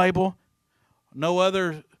denominational label, no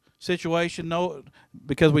other situation, no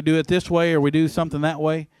because we do it this way or we do something that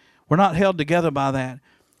way. We're not held together by that.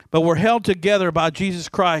 But we're held together by Jesus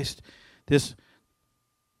Christ, this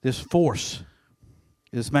force,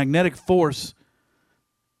 this magnetic force,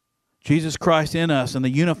 Jesus Christ in us and the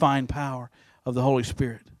unifying power of the Holy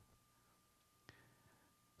Spirit.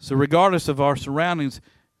 So regardless of our surroundings,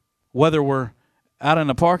 whether we're out in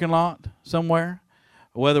a parking lot somewhere,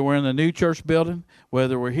 whether we're in the new church building,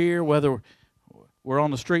 whether we're here, whether we're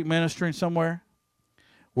on the street ministering somewhere,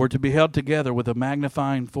 we're to be held together with a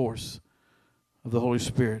magnifying force of the Holy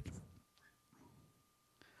Spirit.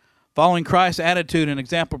 Following Christ's attitude and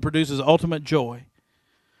example produces ultimate joy.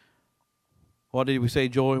 What did we say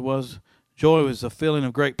joy was? Joy was a feeling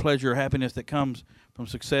of great pleasure or happiness that comes from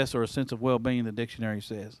success or a sense of well-being, the dictionary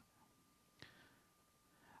says.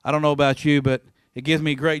 I don't know about you, but it gives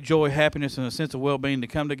me great joy, happiness, and a sense of well-being to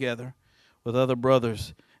come together with other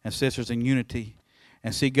brothers and sisters in unity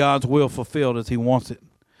and see God's will fulfilled as He wants it.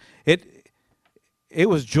 It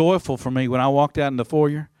was joyful for me when I walked out in the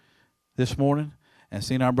foyer this morning and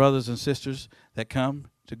seen our brothers and sisters that come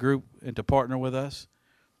to group and to partner with us.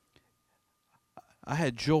 I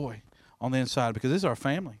had joy on the inside because this is our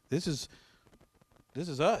family. This is This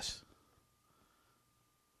is us.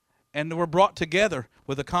 And we're brought together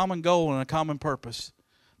with a common goal and a common purpose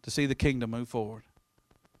to see the kingdom move forward.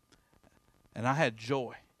 And I had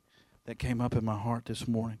joy that came up in my heart this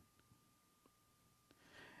morning.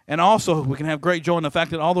 And also, we can have great joy in the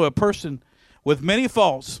fact that although a person with many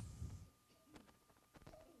faults,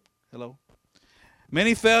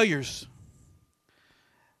 many failures,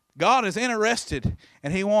 God is interested,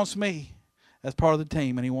 and He wants me as part of the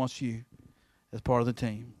team, and He wants you as part of the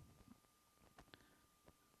team.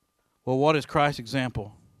 Well, what is Christ's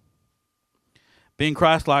example? Being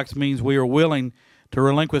Christ-like means we are willing to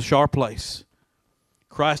relinquish our place.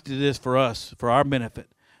 Christ did this for us, for our benefit.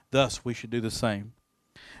 Thus, we should do the same.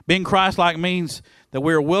 Being Christ-like means that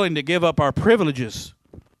we are willing to give up our privileges,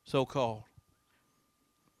 so-called.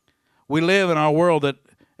 We live in our world that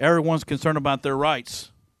everyone's concerned about their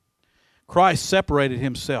rights. Christ separated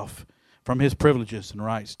Himself from His privileges and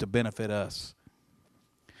rights to benefit us.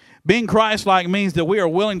 Being Christ-like means that we are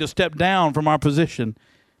willing to step down from our position.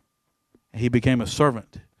 He became a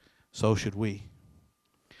servant, so should we.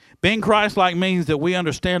 Being Christ-like means that we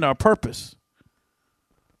understand our purpose.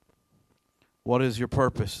 What is your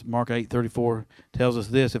purpose? Mark 8:34 tells us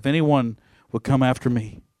this: if anyone would come after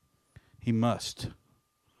me, he must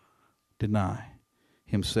deny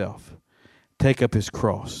himself, take up his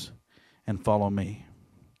cross, and follow me.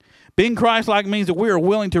 Being Christ-like means that we are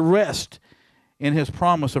willing to rest in His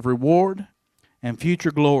promise of reward and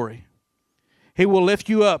future glory. He will lift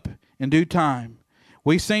you up in due time.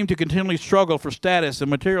 We seem to continually struggle for status and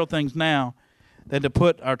material things now than to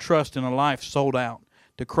put our trust in a life sold out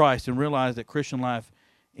to Christ and realize that Christian life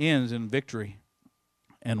ends in victory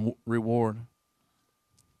and reward.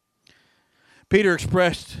 Peter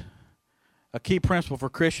expressed a key principle for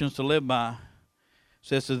Christians to live by. It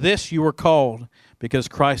says, to this you were called because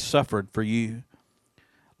Christ suffered for you,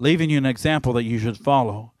 leaving you an example that you should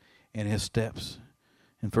follow in His steps.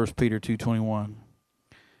 In 1 Peter 2:21.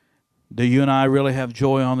 Do you and I really have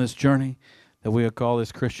joy on this journey that we call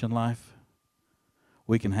this Christian life?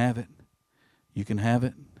 We can have it. You can have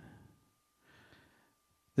it.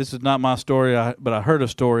 This is not my story, but I heard a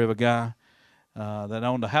story of a guy that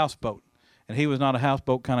owned a houseboat. And he was not a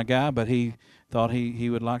houseboat kind of guy, but he thought he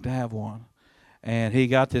would like to have one. And he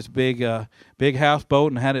got this big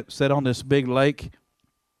houseboat and had it set on this big lake.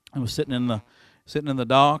 It was sitting in the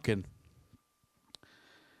dock, and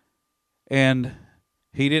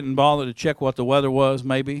he didn't bother to check what the weather was,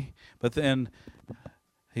 maybe. But then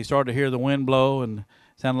he started to hear the wind blow, and it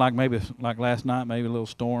sounded like maybe like last night, maybe a little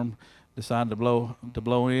storm decided to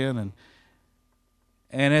blow in.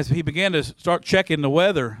 And as he began to start checking the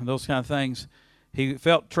weather and those kind of things, he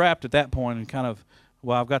felt trapped at that point and kind of,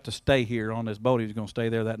 well, I've got to stay here on this boat. He was going to stay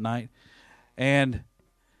there that night. And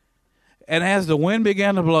as the wind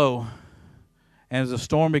began to blow, and as the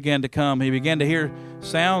storm began to come, he began to hear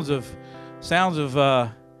sounds of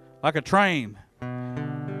like a train.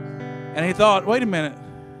 And he thought, wait a minute,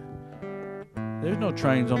 there's no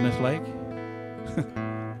trains on this lake.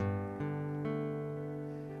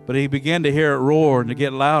 But he began to hear it roar and to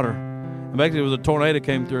get louder. And basically it was a tornado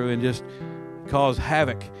came through and just caused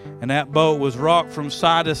havoc. And that boat was rocked from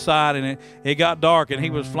side to side, and it got dark, and he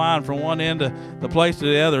was flying from one end of the place to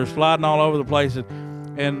the other, sliding all over the place.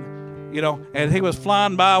 And he was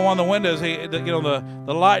flying by one of the windows.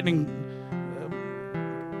 The lightning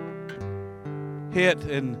hit,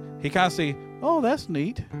 and he kind of see, oh, that's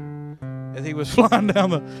neat, as he was flying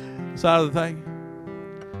down the side of the thing.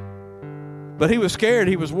 But he was scared.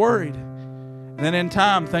 He was worried. And then in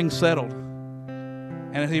time, things settled.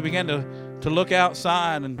 And as he began to look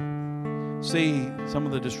outside and see some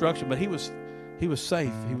of the destruction, but he was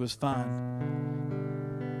safe. He was fine.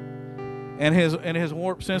 And his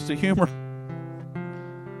warped sense of humor,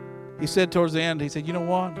 he said towards the end, he said, you know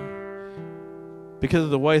what? Because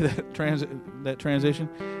of the way that transition,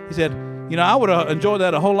 he said, I would have enjoyed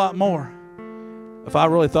that a whole lot more if I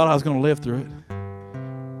really thought I was going to live through it.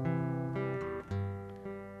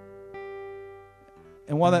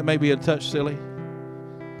 And while that may be a touch silly,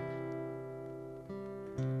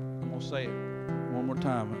 I'm going to say it one more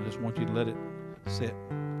time. I just want you to let it sit.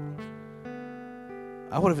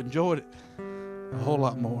 I would have enjoyed it a whole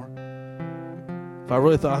lot more if I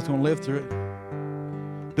really thought I was going to live through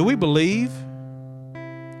it. Do we believe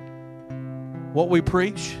what we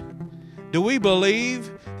preach? Do we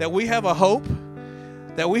believe that we have a hope?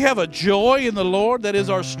 That we have a joy in the Lord that is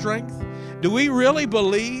our strength? Do we really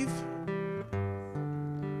believe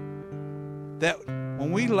that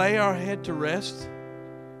when we lay our head to rest,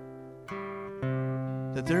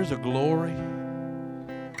 that there's a glory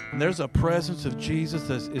and there's a presence of Jesus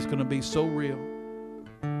that is going to be so real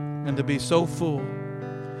and to be so full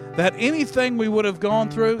that anything we would have gone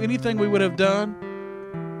through, anything we would have done,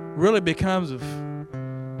 really becomes of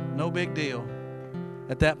no big deal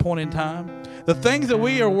at that point in time. The things that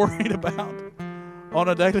we are worried about on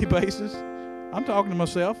a daily basis, I'm talking to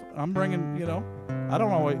myself. I'm bringing, I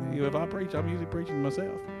don't know if I preach, I'm usually preaching to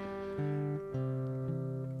myself.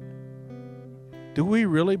 Do we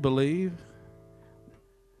really believe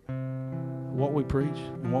what we preach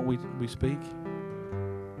and what we speak?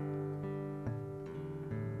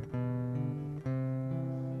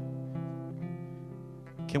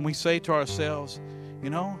 Can we say to ourselves,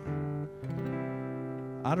 I'd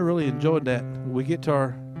have really enjoyed that. We get to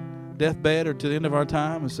our deathbed or to the end of our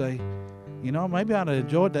time and say, maybe I'd have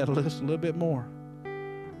enjoyed that a little bit more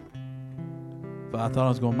if I thought I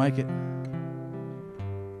was going to make it.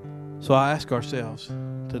 So I ask ourselves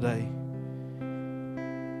today,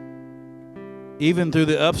 even through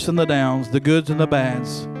the ups and the downs, the goods and the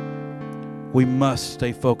bads, we must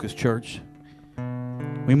stay focused, church.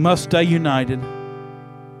 We must stay united.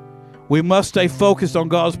 We must stay focused on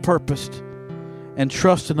God's purpose and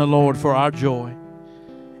trust in the Lord for our joy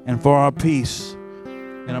and for our peace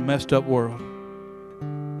in a messed up world.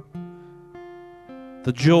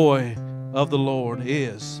 The joy of the Lord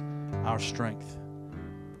is our strength.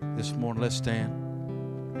 This morning, let's stand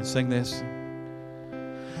and sing this.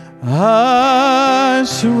 I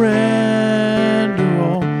surrender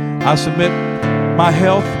all. I submit my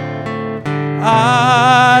health.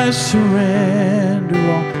 I surrender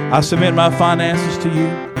all. I submit my finances to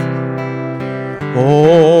you.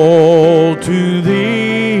 All to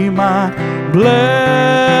thee, my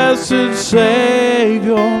blessed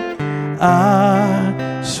Savior, I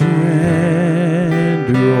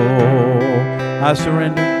surrender all. I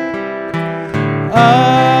surrender.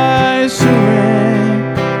 I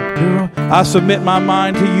surrender. I submit my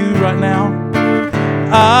mind to you right now.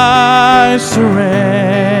 I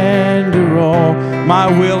surrender all, my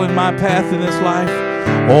will and my path in this life.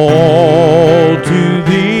 All to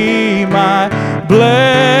thee, my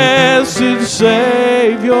blessed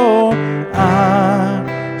Savior, I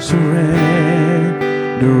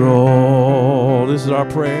surrender all. This is our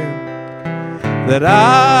prayer. That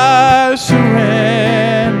I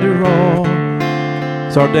surrender all.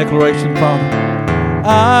 It's our declaration, Father.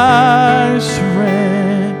 I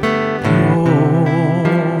surrender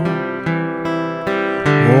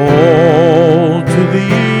all to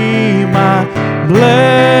thee, my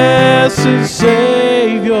blessed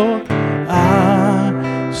Savior, I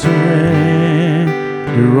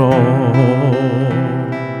surrender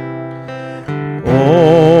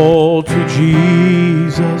all to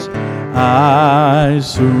Jesus, I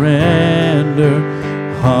surrender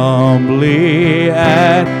humbly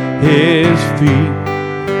at His feet.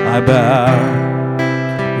 I bow,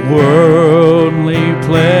 worldly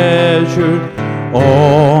pleasure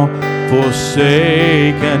all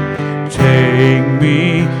forsaken. Take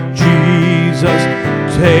me, Jesus,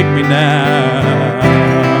 take me now.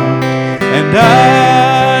 And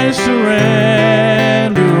I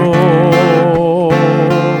surrender all.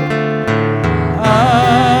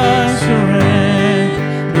 I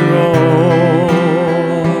surrender all.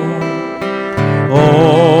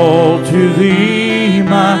 All to thee,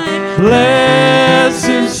 my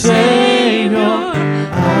blessed Savior,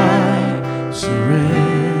 I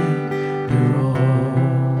surrender all.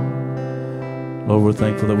 Lord, we're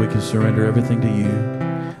thankful that we can surrender everything to you,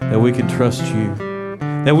 that we can trust you,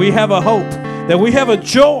 that we have a hope, that we have a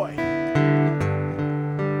joy,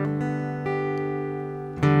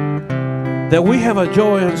 that we have a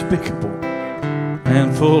joy unspeakable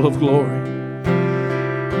and full of glory,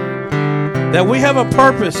 that we have a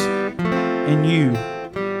purpose in you,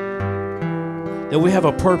 that we have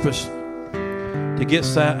a purpose to get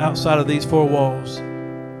outside of these four walls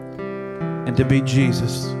and to be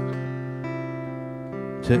Jesus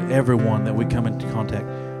to everyone that we come into contact,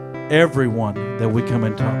 everyone that we come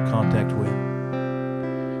into contact with,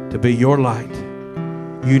 to be your light.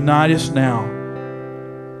 Unite us now,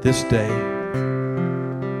 this day.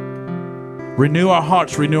 Renew our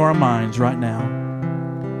hearts, renew our minds right now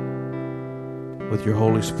with your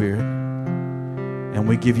Holy Spirit. And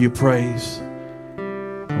we give you praise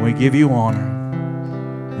and we give you honor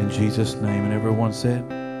in Jesus' name. And everyone said,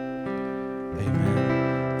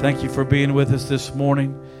 amen. Thank you for being with us this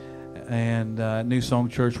morning. And New Song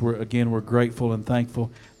Church, we're grateful and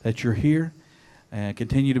thankful that you're here. And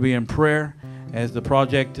continue to be in prayer as the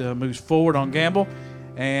project moves forward on Gamble.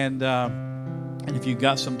 And if you've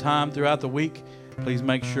got some time throughout the week, please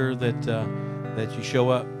make sure that you show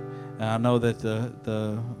up. I know that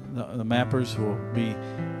the mappers will be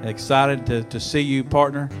excited to see you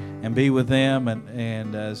partner and be with them,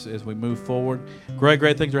 and as we move forward.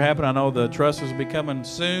 Great things are happening. I know the trusses will be coming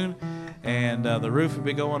soon, and the roof will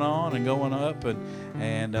be going on and going up,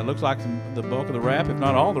 and looks like the bulk of the wrap, if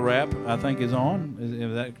not all the wrap, I think is on.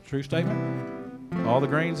 Is that a true statement? All the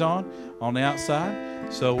green's on the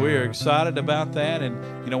outside. So we're excited about that, and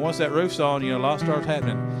once that roof's on, a lot starts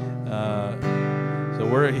happening. So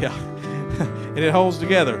and it holds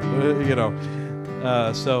together,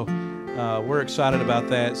 So we're excited about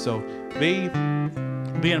that. So be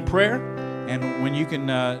in prayer, and when you can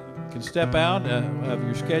step out of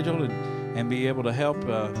your schedule and be able to help,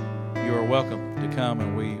 you are welcome to come,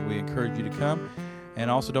 and we encourage you to come.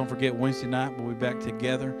 And also, don't forget, Wednesday night we'll be back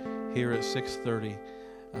together here at 6:30.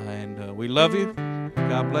 And we love you.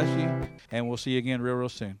 God bless you. And we'll see you again real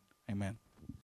soon. Amen.